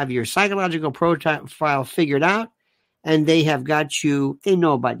you. They have your psychological profile figured out, and they have got you. They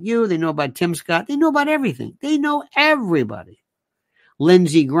know about you. They know about Tim Scott. They know about everything. They know everybody.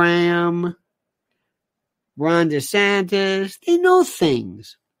 Lindsey Graham, Ron DeSantis. They know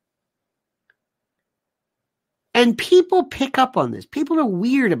things. And people pick up on this. People are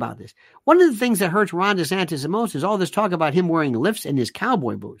weird about this. One of the things that hurts Ron DeSantis the most is all this talk about him wearing lifts and his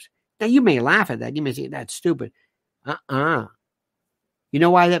cowboy boots. Now, you may laugh at that. You may say, that's stupid. You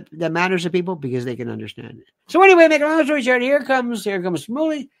know why that matters to people? Because they can understand it. So anyway, make a long story short, here comes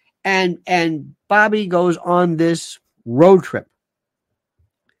Smuley, and Bobby goes on this road trip,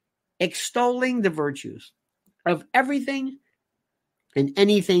 extolling the virtues of everything and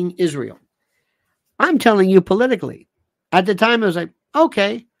anything Israel. I'm telling you politically. At the time, I was like,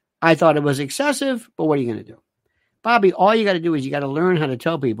 okay, I thought it was excessive, but what are you going to do? Bobby, all you got to do is you got to learn how to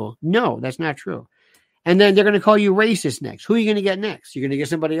tell people, no, that's not true. And then they're going to call you racist next. Who are you going to get next? You're going to get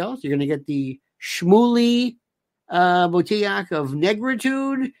somebody else? You're going to get the Shmuley Botiak of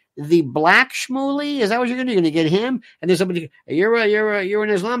negritude, the black Shmuley? Is that what you're going to do? You're going to get him? And then somebody, you're an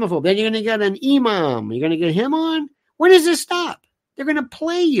Islamophobe. Then you're going to get an imam. You're going to get him on? When does this stop? They're going to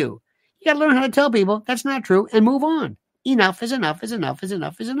play you. You got to learn how to tell people that's not true and move on. Enough is enough is enough is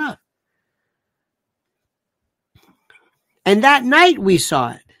enough is enough. And that night we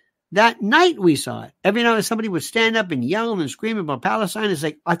saw it. Every now and then somebody would stand up and yell and scream about Palestine. It's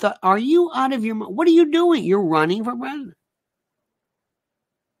like, I thought, are you out of your mind? What are you doing? You're running for president.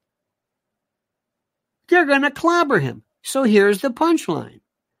 They're going to clobber him. So here's the punchline.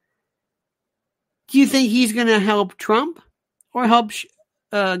 Do you think he's going to help Trump or help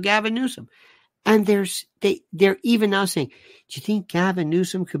Gavin Newsom? And they're even now saying, do you think Gavin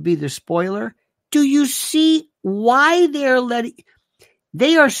Newsom could be the spoiler? Do you see why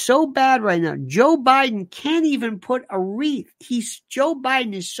they are so bad right now? Joe Biden can't even put a wreath. Joe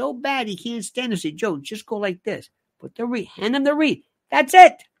Biden is so bad he can't stand and say, Joe, just go like this. Put the wreath. Hand him the wreath. That's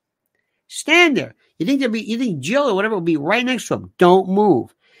it. Stand there. You think Jill or whatever will be right next to him. Don't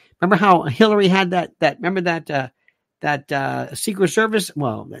move. Remember how Hillary had that Secret Service,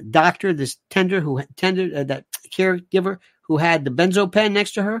 that doctor, that caregiver who had the benzo pen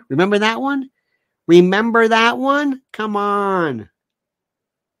next to her? Remember that one? Come on.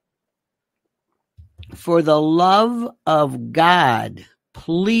 For the love of God,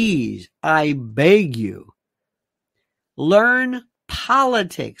 please, I beg you, learn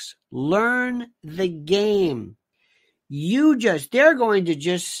politics. Learn the game. They're going to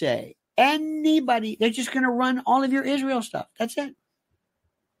just say, anybody, they're just going to run all of your Israel stuff. That's it.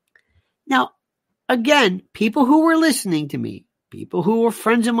 Now, again, people who were listening to me, people who were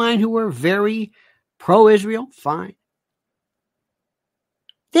friends of mine who were very pro-Israel, fine.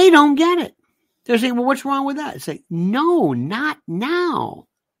 They don't get it. They're saying, well, what's wrong with that? It's like, no, not now.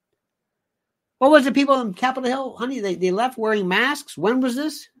 What was it, people on Capitol Hill? Honey, they left wearing masks. When was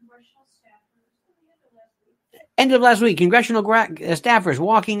this? End of last week. Congressional staffers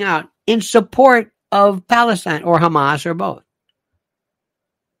walking out in support of Palestine or Hamas or both.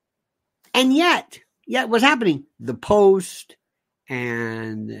 And yet what's happening? The Post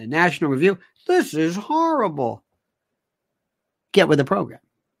and the National Review. This is horrible. Get with the program.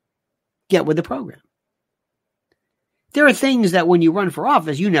 There are things that when you run for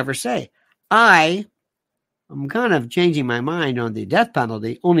office, you never say. I'm kind of changing my mind on the death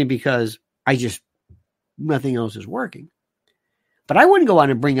penalty only because nothing else is working. But I wouldn't go on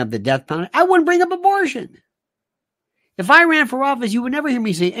and bring up the death penalty. I wouldn't bring up abortion. If I ran for office, you would never hear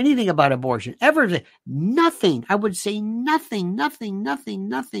me say anything about abortion. Ever. Nothing. I would say nothing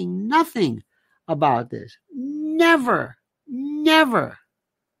about this. Never.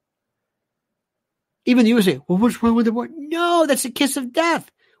 Even you would say, well, what's wrong with abortion? No, that's a kiss of death.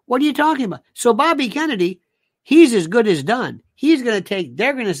 What are you talking about? So Bobby Kennedy, he's as good as done. He's going to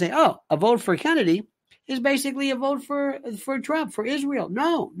they're going to say, oh, a vote for Kennedy is basically a vote for Trump, for Israel.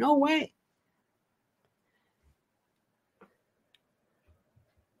 No way.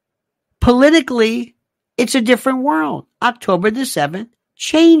 Politically, it's a different world. October the 7th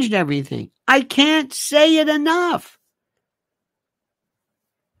changed everything. I can't say it enough.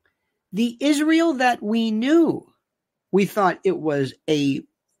 The Israel that we knew, we thought it was a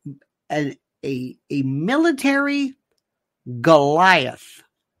military Goliath.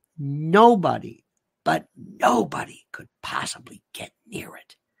 Nobody could possibly get near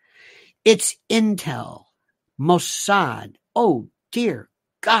it. It's Intel, Mossad. Oh, dear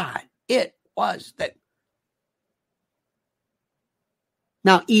God, it was that.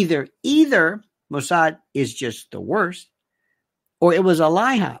 Now, either Mossad is just the worst, or it was a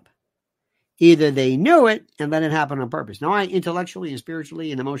lie-hop. Either they knew it and let it happen on purpose. Now, I intellectually and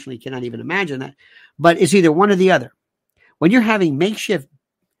spiritually and emotionally cannot even imagine that, but it's either one or the other. When you're having makeshift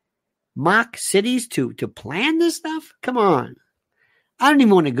mock cities to plan this stuff, come on. I don't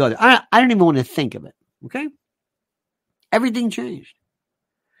even want to go there. I don't even want to think of it, okay? Everything changed.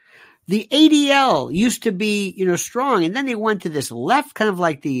 The ADL used to be, strong, and then they went to this left, kind of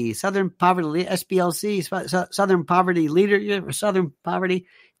like the Southern Poverty, SPLC, Southern Poverty Leader, or Southern Poverty.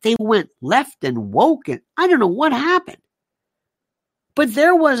 They went left and woke, and I don't know what happened. But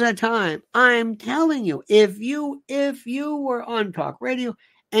there was a time, I'm telling you, if you were on talk radio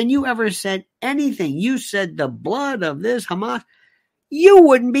and you ever said anything, you said the blood of this Hamas, you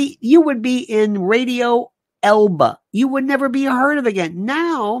would be in Radio Elba. You would never be heard of again.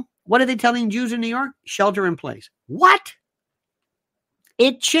 Now, what are they telling Jews in New York? Shelter in place. What?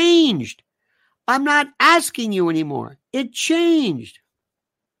 It changed. I'm not asking you anymore. It changed.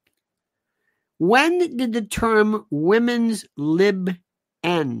 When did the term women's lib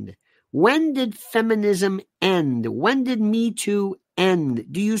end? When did feminism end? When did Me Too end?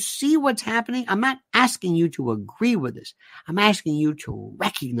 Do you see what's happening? I'm not asking you to agree with this. I'm asking you to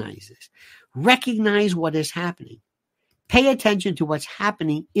recognize this. Recognize what is happening. Pay attention to what's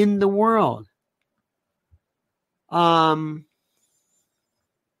happening in the world. Some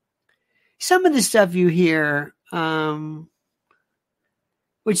of the stuff you hear,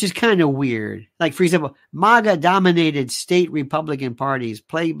 which is kind of weird. Like, for example, MAGA-dominated state Republican parties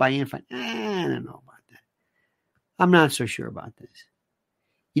plagued by infant. I don't know about that. I'm not so sure about this.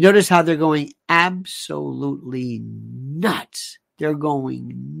 You notice how they're going absolutely nuts. They're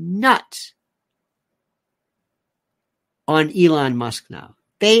going nuts on Elon Musk now.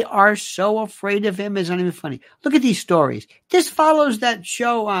 They are so afraid of him, it's not even funny. Look at these stories. This follows that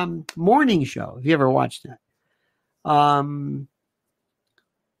show, Morning Show, if you ever watched that.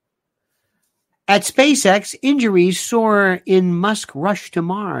 At SpaceX, injuries soar in Musk rush to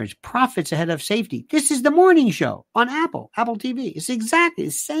Mars. Profits ahead of safety. This is the Morning Show on Apple TV. It's exactly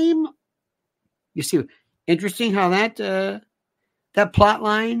the same. You see, interesting how that plot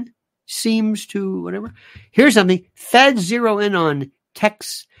line seems to whatever. Here's something. Feds zero in on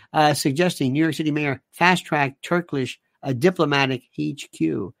texts suggesting New York City mayor fast-track Turkish diplomatic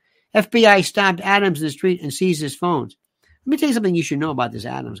HQ. FBI stopped Adams in the street and seized his phones. Let me tell you something you should know about this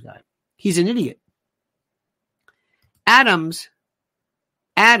Adams guy. He's an idiot. Adams,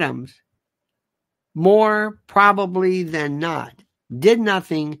 more probably than not, did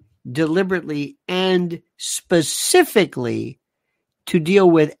nothing deliberately and specifically to deal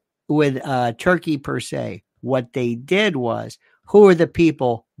with Turkey per se. What they did was, who are the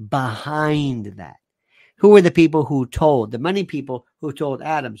people behind that? Who are the people who told, the many people who told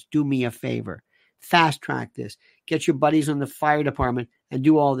Adams, do me a favor, fast track this, get your buddies on the fire department and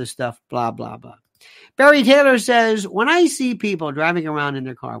do all this stuff, blah, blah, blah. Barry Taylor says, when I see people driving around in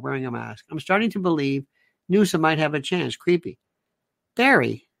their car wearing a mask, I'm starting to believe Newsom might have a chance. Creepy.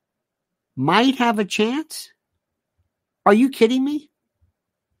 Barry, might have a chance? Are you kidding me?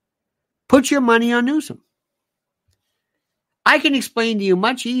 Put your money on Newsom. I can explain to you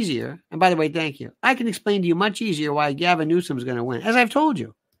much easier, and by the way, thank you. I can explain to you much easier why Gavin Newsom is going to win, as I've told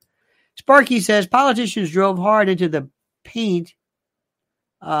you. Sparky says, politicians drove hard into the paint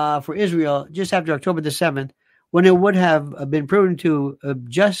for Israel just after October the 7th, when it would have been prudent to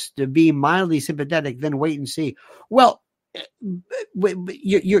just be mildly sympathetic, then wait and see. Well,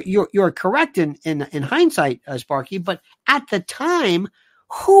 you're correct in hindsight, Sparky, but at the time,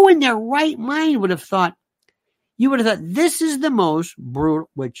 who in their right mind would have thought, you would have thought this is the most brutal,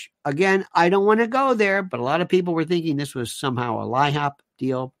 which again, I don't want to go there, but a lot of people were thinking this was somehow a LIHOP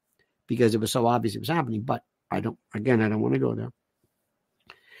deal because it was so obvious it was happening, but I don't want to go there.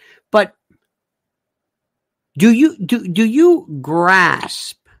 But do you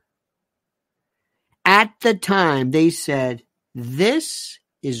grasp at the time they said this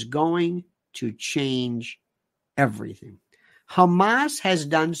is going to change everything? Hamas has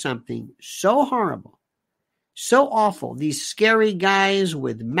done something so horrible, so awful. These scary guys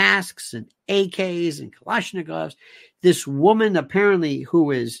with masks and AKs and Kalashnikovs. This woman apparently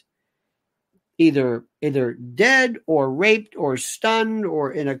who is either dead or raped or stunned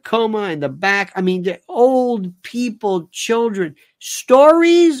or in a coma in the back. I mean, the old people, children,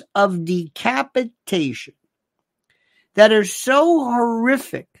 stories of decapitation that are so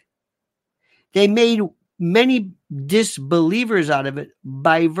horrific. They made many disbelievers out of it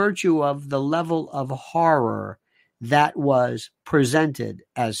by virtue of the level of horror that was presented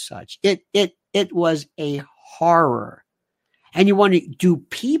as such. It was a horror. And you wonder, do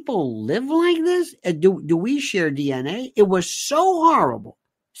people live like this? Do we share DNA? It was so horrible,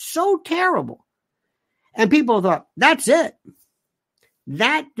 so terrible. And people thought, that's it.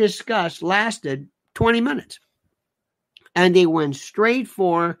 That disgust lasted 20 minutes. And they went straight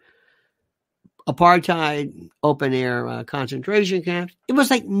for apartheid, open-air concentration camps. It was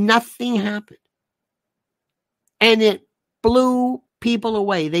like nothing happened. And it blew people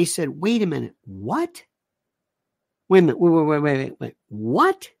away. They said, wait a minute, what? Wait a minute, wait.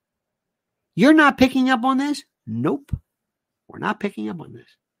 What? You're not picking up on this? Nope. We're not picking up on this.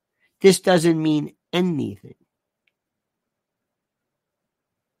 This doesn't mean anything.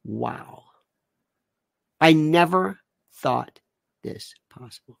 Wow. I never thought this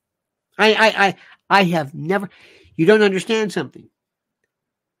possible. I have never, you don't understand something.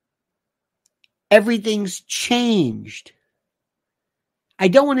 Everything's changed. I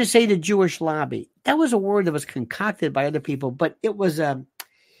don't want to say the Jewish lobby. That was a word that was concocted by other people, but it was there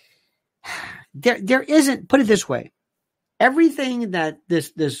isn't, put it this way. Everything that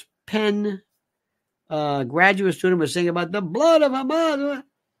this Penn graduate student was saying about the blood of Hamas,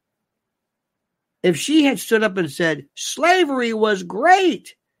 if she had stood up and said slavery was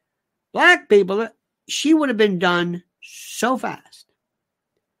great, black people, she would have been done so fast.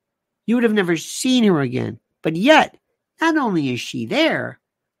 You would have never seen her again. But yet, not only is she there,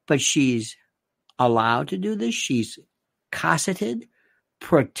 but she's allowed to do this. She's cosseted,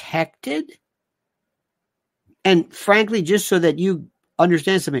 protected. And frankly, just so that you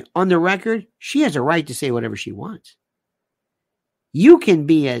understand something, on the record, she has a right to say whatever she wants. You can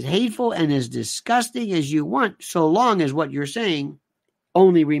be as hateful and as disgusting as you want, so long as what you're saying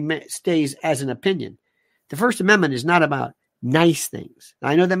only stays as an opinion. The First Amendment is not about nice things.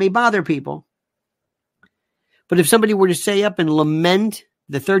 I know that may bother people, but if somebody were to say up and lament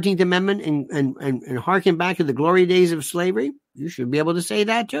the 13th Amendment and hearken back to the glory days of slavery, you should be able to say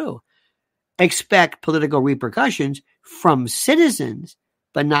that too. Expect political repercussions from citizens,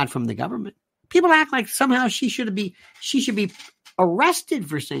 but not from the government. People act like somehow she should be arrested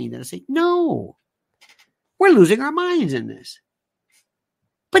for saying that. I say, no, we're losing our minds in this.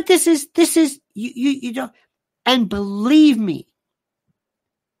 But this is you don't, and believe me,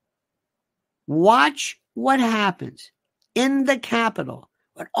 watch what happens in the Capitol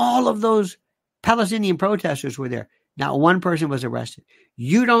when all of those Palestinian protesters were there. Not one person was arrested.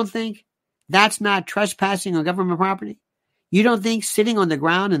 You don't think that's not trespassing on government property? You don't think sitting on the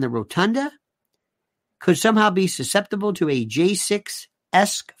ground in the rotunda could somehow be susceptible to a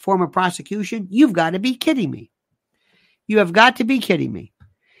J6-esque form of prosecution? You've got to be kidding me. You have got to be kidding me.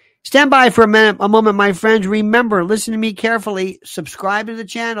 Stand by for a moment, my friends. Remember, listen to me carefully. Subscribe to the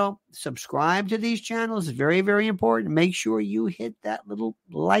channel. Subscribe to these channels. It's very, very important. Make sure you hit that little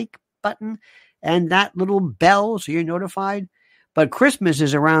like button and that little bell so you're notified. But Christmas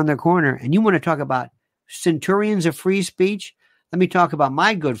is around the corner, and you want to talk about centurions of free speech? Let me talk about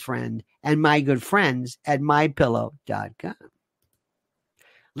my good friend and my good friends at mypillow.com.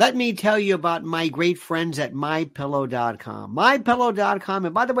 Let me tell you about my great friends at mypillow.com. Mypillow.com.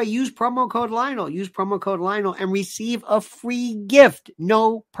 And by the way, use promo code Lionel. Use promo code Lionel and receive a free gift.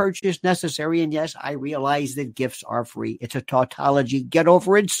 No purchase necessary. And yes, I realize that gifts are free. It's a tautology. Get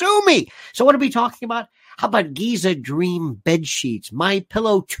over it. Sue me. So what are we talking about? How about Giza Dream bed sheets, My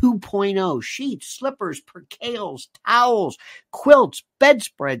Pillow 2.0, sheets, slippers, percales, towels, quilts,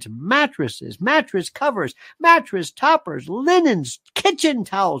 bedspreads, mattresses, mattress covers, mattress toppers, linens, kitchen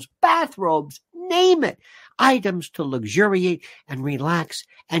towels, bathrobes, name it. items to luxuriate and relax.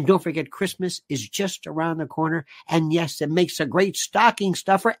 And don't forget, Christmas is just around the corner. And yes, it makes a great stocking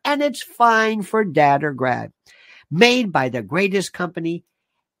stuffer, and it's fine for dad or grad. Made by the greatest company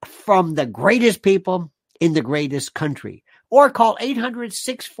from the greatest people in the greatest country. Or call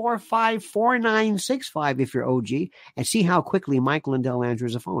 800-645-4965 if you're OG, and see how quickly Mike Lindell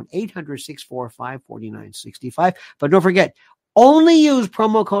answers the phone. 800-645-4965. But don't forget, only use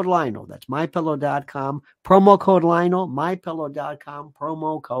promo code Lionel. That's mypillow.com. Promo code Lionel. Mypillow.com.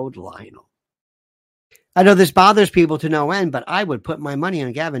 Promo code Lionel. I know this bothers people to no end, but I would put my money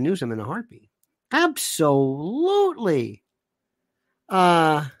on Gavin Newsom in a heartbeat. Absolutely.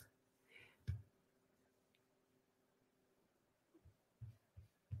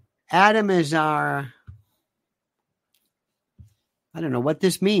 Adam is our, I don't know what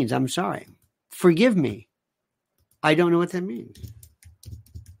this means. I'm sorry. Forgive me. I don't know what that means.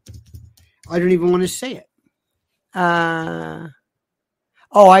 I don't even want to say it. Oh,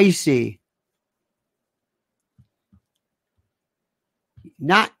 I see.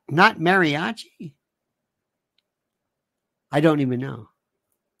 Not mariachi? I don't even know.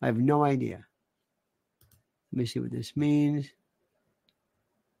 I have no idea. Let me see what this means.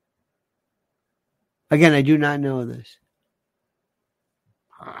 Again, I do not know this.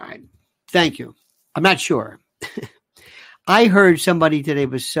 All right. Thank you. I'm not sure. I heard somebody today it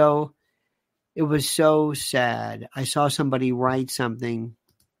was so sad. I saw somebody write something,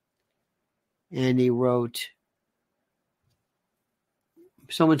 and he wrote,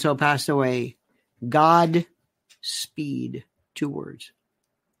 so-and-so passed away. God speed. 2 words.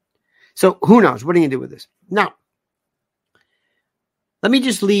 So who knows? What are you going to do with this? Now, let me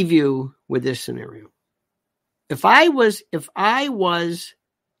just leave you with this scenario. If I was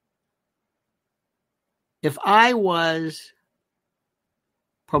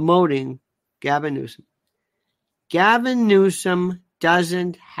promoting Gavin Newsom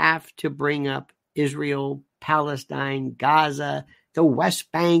doesn't have to bring up Israel, Palestine, Gaza, the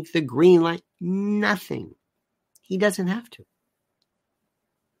West Bank, the Green Line, nothing. He doesn't have to.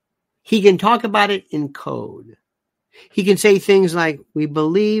 He can talk about it in code. He can say things like, we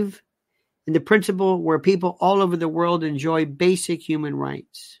believe in the principle where people all over the world enjoy basic human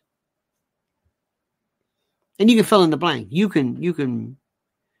rights. And you can fill in the blank. You can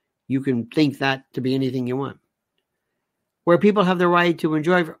think that to be anything you want. Where people have the right to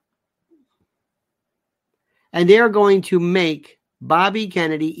enjoy. And they're going to make Bobby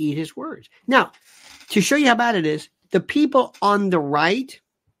Kennedy eat his words. Now, to show you how bad it is, the people on the right,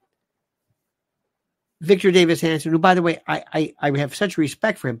 Victor Davis Hanson, who, by the way, I have such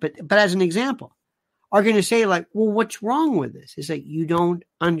respect for him, but as an example, are going to say, like, well, what's wrong with this? It's like, you don't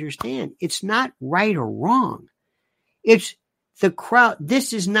understand. It's not right or wrong. It's the crowd.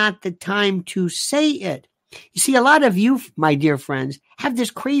 This is not the time to say it. You see, a lot of you, my dear friends, have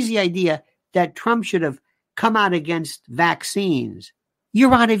this crazy idea that Trump should have come out against vaccines.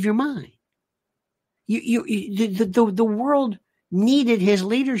 You're out of your mind. The world needed his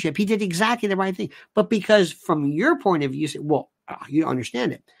leadership. He did exactly the right thing. But because from your point of view, you say, well, you don't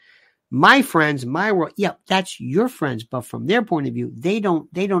understand it. My friends, my world, yeah, that's your friends. But from their point of view, they don't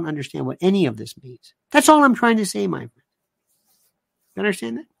understand what any of this means. That's all I'm trying to say, my friend. You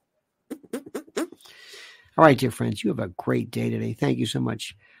understand that? All right, dear friends, you have a great day today. Thank you so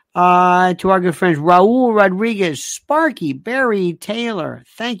much. To our good friends, Raul Rodriguez, Sparky, Barry Taylor.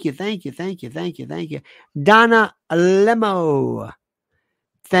 Thank you. Donna Lemo.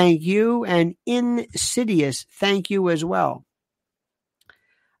 Thank you. And Insidious. Thank you as well.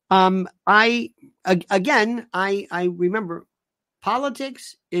 I remember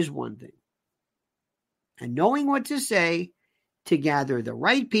politics is one thing. And knowing what to say to gather the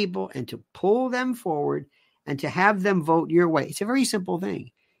right people and to pull them forward and to have them vote your way. It's a very simple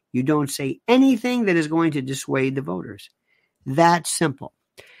thing. You don't say anything that is going to dissuade the voters. That simple.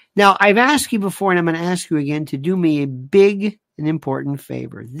 Now, I've asked you before, and I'm going to ask you again to do me a big and important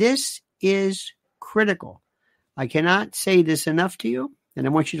favor. This is critical. I cannot say this enough to you, and I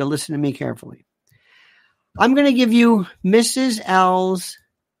want you to listen to me carefully. I'm going to give you Mrs. L's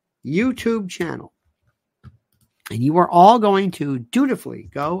YouTube channel, and you are all going to dutifully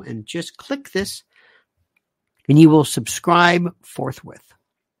go and just click this, and you will subscribe forthwith.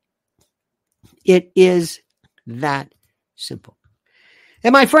 It is that simple.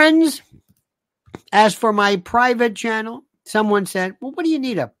 And my friends, as for my private channel, someone said, well, what do you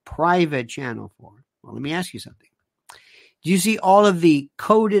need a private channel for? Well, let me ask you something. Do you see all of the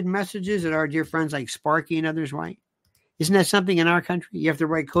coded messages that our dear friends like Sparky and others write? Isn't that something in our country? You have to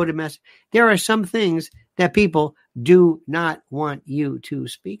write coded messages. There are some things that people do not want you to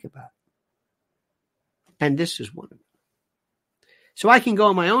speak about. And this is one of them. So I can go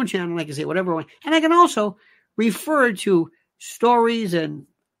on my own channel and I can say whatever I want. And I can also refer to stories. And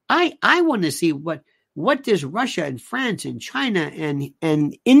I want to see what does Russia and France and China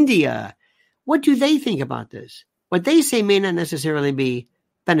and India, what do they think about this? What they say may not necessarily be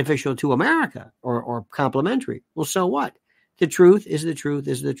beneficial to America or complementary. Well, so what? The truth is the truth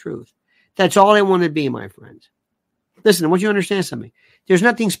is the truth. That's all I want to be, my friends. Listen, I want you to understand something. There's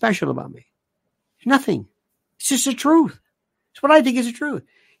nothing special about me. There's nothing. It's just the truth. It's what I think is the truth.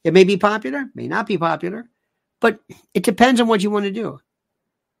 It may be popular, may not be popular, but it depends on what you want to do.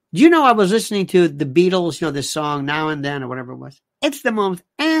 Do you know I was listening to the Beatles, this song Now and Then or whatever it was? It's the most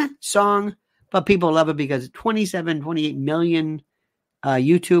song, but people love it because 28 million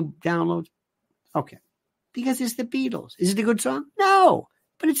YouTube downloads. Okay. Because it's the Beatles. Is it a good song? No,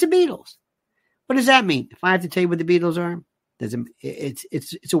 but it's the Beatles. What does that mean? If I have to tell you what the Beatles are,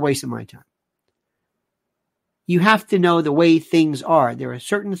 it's a waste of my time. You have to know the way things are. There are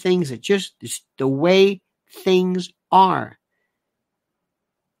certain things that just the way things are.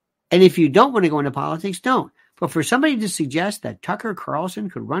 And if you don't want to go into politics, don't. But for somebody to suggest that Tucker Carlson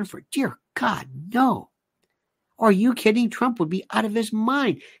could run for, dear God, no. Are you kidding? Trump would be out of his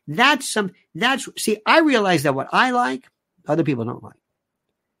mind. See, I realize that what I like, other people don't like.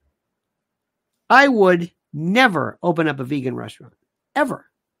 I would never open up a vegan restaurant. Ever.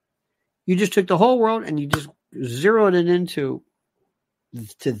 You just took the whole world and you just zeroed it into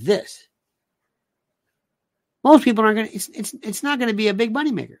this. Most people aren't going to, it's not going to be a big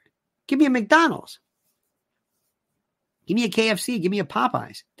moneymaker. Give me a McDonald's. Give me a KFC. Give me a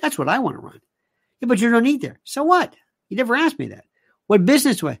Popeyes. That's what I want to run. Yeah, but you don't eat there. So what? You never asked me that. What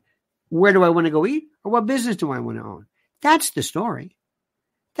business where do I want to go eat? Or what business do I want to own? That's the story.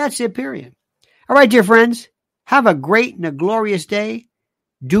 That's it, period. All right, dear friends. Have a great and a glorious day.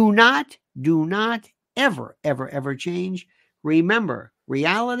 Do not ever, ever, ever change. Remember,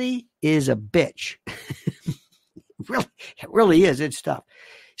 reality is a bitch. It really is. It's tough.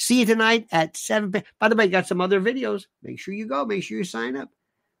 See you tonight at 7 p.m. By the way, got some other videos. Make sure you go. Make sure you sign up.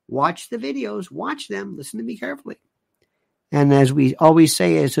 Watch the videos. Watch them. Listen to me carefully. And as we always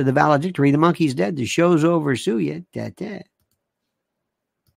say, as to the valedictory, the monkey's dead. The show's over. Sue ya. Da-da.